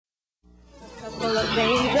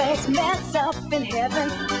this mess up in heaven,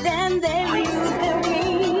 then they lose their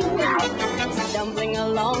wings. Stumbling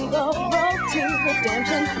along the road to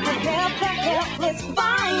redemption, to help the helpless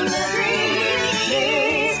find their dreams.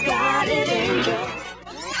 Misguided angel.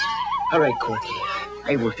 All right, Corky.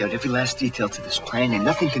 I worked out every last detail to this plan, and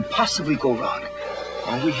nothing can possibly go wrong.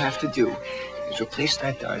 All we have to do is replace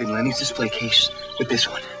that dart in Lenny's display case with this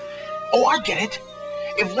one. Oh, I get it.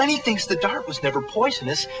 If Lenny thinks the dart was never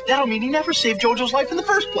poisonous, that'll mean he never saved Jojo's life in the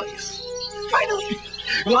first place. Finally.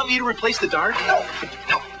 You want me to replace the dart? No,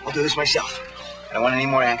 I'll do this myself. I don't want any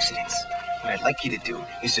more accidents. What I'd like you to do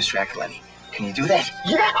is distract Lenny. Can you do that?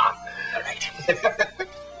 Yeah! All right.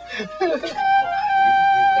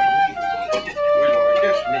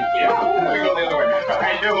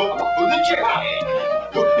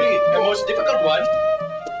 The most difficult one.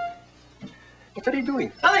 What are you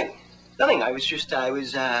doing? Nothing. Nothing. I was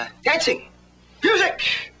dancing. Music!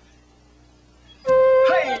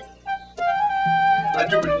 Hey!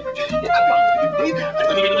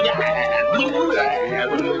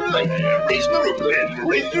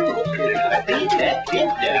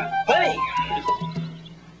 Funny.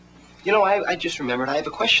 You know, I just remembered I have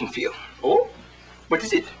a question for you. Oh? What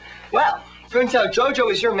is it? Well, turns out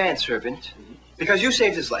Jojo is your manservant because you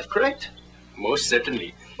saved his life, correct? Most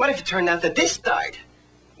certainly. What if it turned out that this dart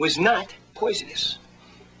was not poisonous?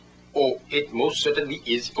 Oh, it most certainly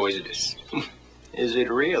is poisonous. Is it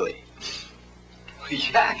really?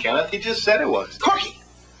 Yeah, Kenneth, he just said it was. Corky!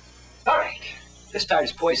 All right, this dart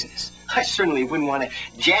is poisonous. I certainly wouldn't want to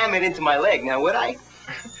jam it into my leg, now would I?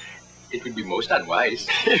 It would be most unwise.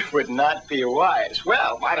 It would not be wise.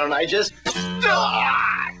 Well, why don't I just...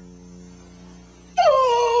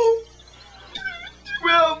 Oh!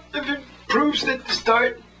 Well, if it proves that this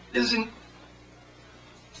dart isn't...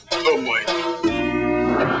 Oh, boy.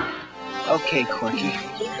 Okay, Corky.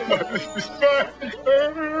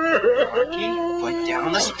 Corky, put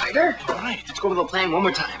down the spider. All right. Let's go over the plan one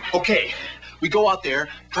more time. Okay, we go out there,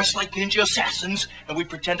 dressed like ninja assassins, and we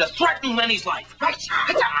pretend to threaten Lenny's life. Right.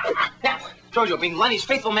 Now, Jojo, being Lenny's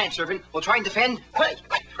faithful manservant, will try and defend Lenny.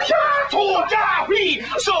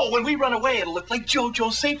 So when we run away, it'll look like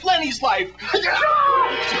Jojo saved Lenny's life.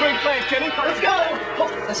 It's a great plan, Kenny. Let's go. Oh,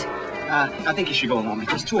 listen, I think you should go alone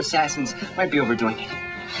because two assassins might be overdoing it.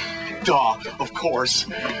 Duh, of course.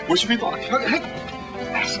 Wish me luck.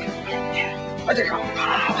 Ask.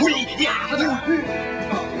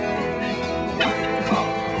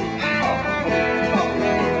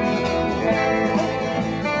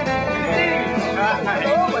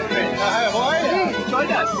 How are you? Join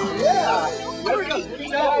us. Yeah.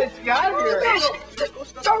 It's got here.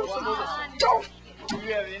 Don't. Do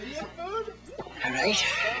you have Indian food? All right.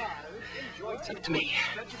 It's up to me.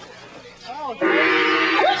 I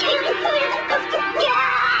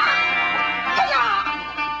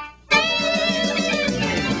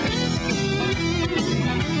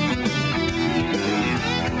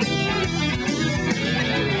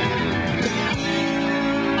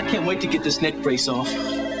can't wait to get this neck brace off.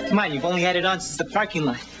 Come on, you've only had it on since the parking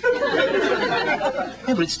lot. Yeah,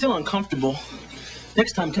 but it's still uncomfortable.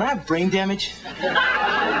 Next time, can I have brain damage?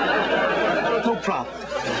 No problem.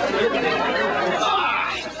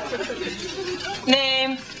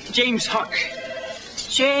 Name? James Huck.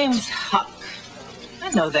 James Huck.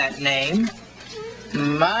 I know that name.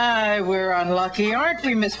 My, we're unlucky, aren't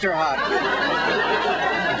we, Mr. Huck?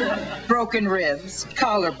 Broken ribs,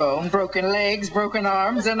 collarbone, broken legs, broken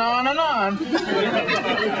arms, and on and on.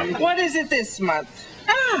 What is it this month?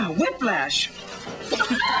 Ah, whiplash.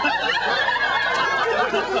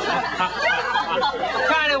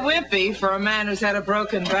 Kind of wimpy for a man who's had a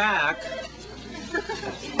broken back.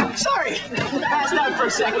 Sorry, passed out for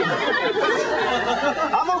a second.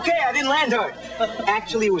 I'm okay, I didn't land hard.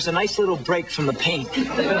 Actually, it was a nice little break from the pain.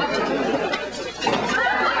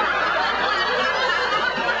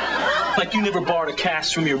 Like you never borrowed a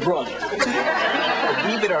cast from your brother.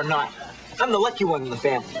 Believe it or not, I'm the lucky one in the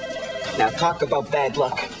family. Now talk about bad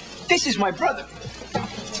luck. This is my brother,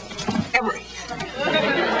 Emery.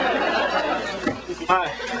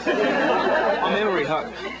 Hi, I'm Emery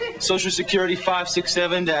Huck. Social Security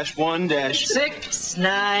 567-1-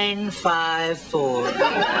 6954.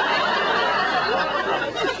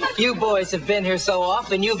 You boys have been here so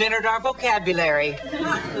often, you've entered our vocabulary.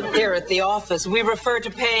 Here at the office, we refer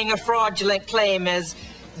to paying a fraudulent claim as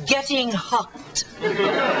getting hucked.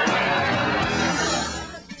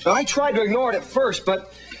 I tried to ignore it at first,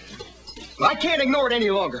 but I can't ignore it any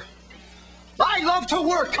longer. I love to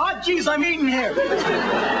work. Oh, geez, I'm eating here.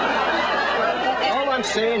 All I'm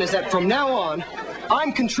saying is that from now on,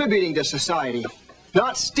 I'm contributing to society,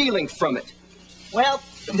 not stealing from it. Well,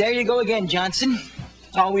 there you go again, Johnson.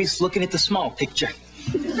 Always looking at the small picture.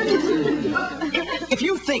 If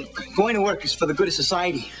you think going to work is for the good of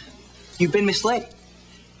society, you've been misled.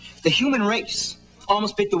 The human race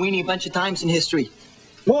almost bit the weenie a bunch of times in history.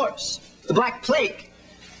 Wars, the Black Plague,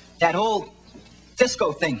 that whole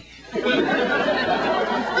disco thing.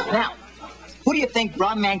 Now, who do you think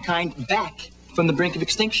brought mankind back from the brink of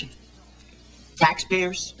extinction?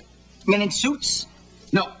 Taxpayers? Men in suits?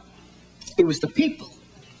 No. It was the people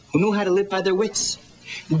who knew how to live by their wits.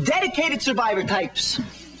 Dedicated survivor types.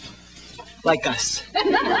 Like us.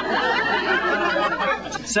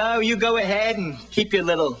 So you go ahead and keep your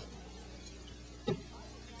little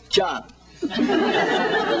job.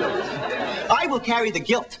 I will carry the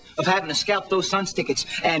guilt of having to scalp those Suns tickets,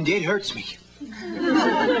 and it hurts me.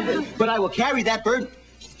 But I will carry that burden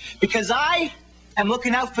because I am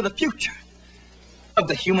looking out for the future of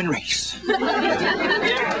the human race.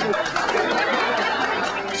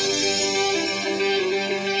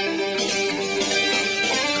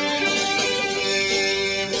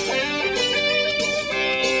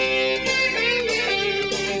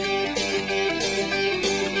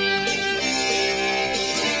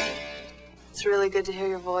 It's really good to hear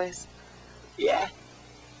your voice. Yeah.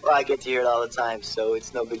 Well, I get to hear it all the time, so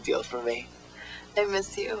it's no big deal for me. I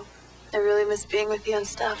miss you. I really miss being with you and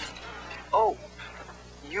stuff. Oh,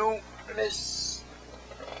 you miss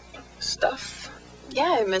stuff?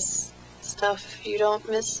 Yeah, I miss stuff. You don't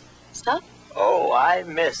miss stuff? Oh, I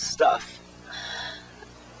miss stuff.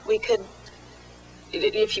 We could,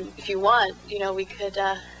 if you want, you know, we could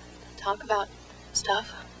talk about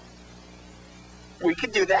stuff. We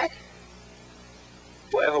could do that.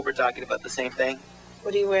 Boy, I hope we're talking about the same thing.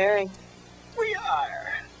 What are you wearing? We are.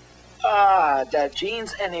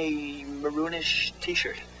 Jeans and a maroonish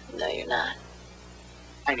t-shirt. No, you're not.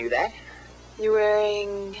 I knew that. You're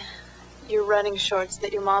wearing your running shorts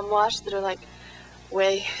that your mom washed that are like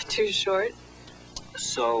way too short.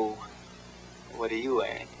 So, what are you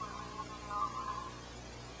wearing?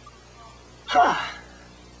 Huh.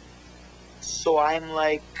 So I'm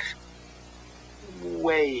like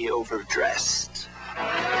way overdressed.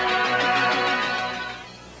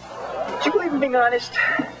 Do you believe in being honest?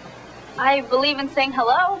 I believe in saying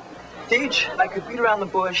hello. Deej, I could beat around the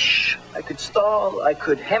bush, I could stall, I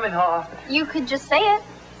could hem and haw. You could just say it.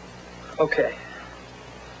 Okay.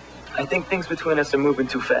 I think things between us are moving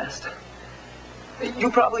too fast.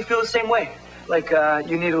 You probably feel the same way. Like,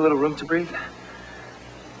 you need a little room to breathe.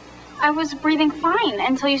 I was breathing fine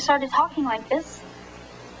until you started talking like this.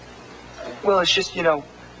 Well, it's just, you know,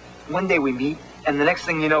 one day we meet, and the next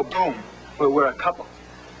thing you know, boom, we're a couple.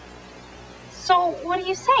 So, what are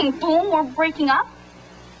you saying? Boom, we're breaking up?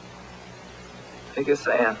 I guess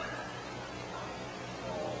I am.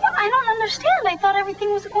 I don't understand. I thought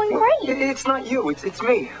everything was going great. It's not you, it's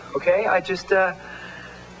me, okay? I just, I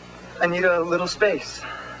need a little space.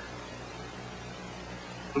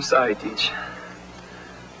 I'm sorry, Deej.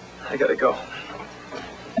 I gotta go.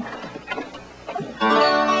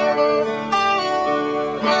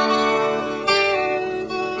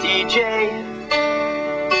 DJ,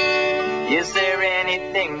 is there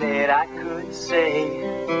anything that I could say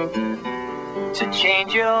to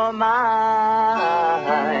change your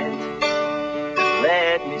mind?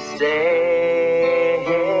 Let me stay,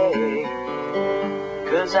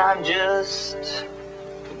 'cause I'm just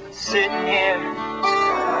sitting here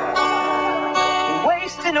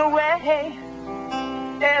wasting away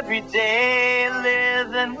every day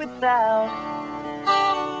living without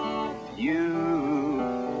you.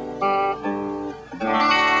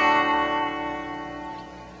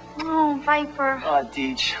 Oh, Viper. Oh,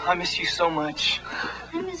 Deej, I miss you so much.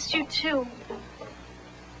 I missed you too.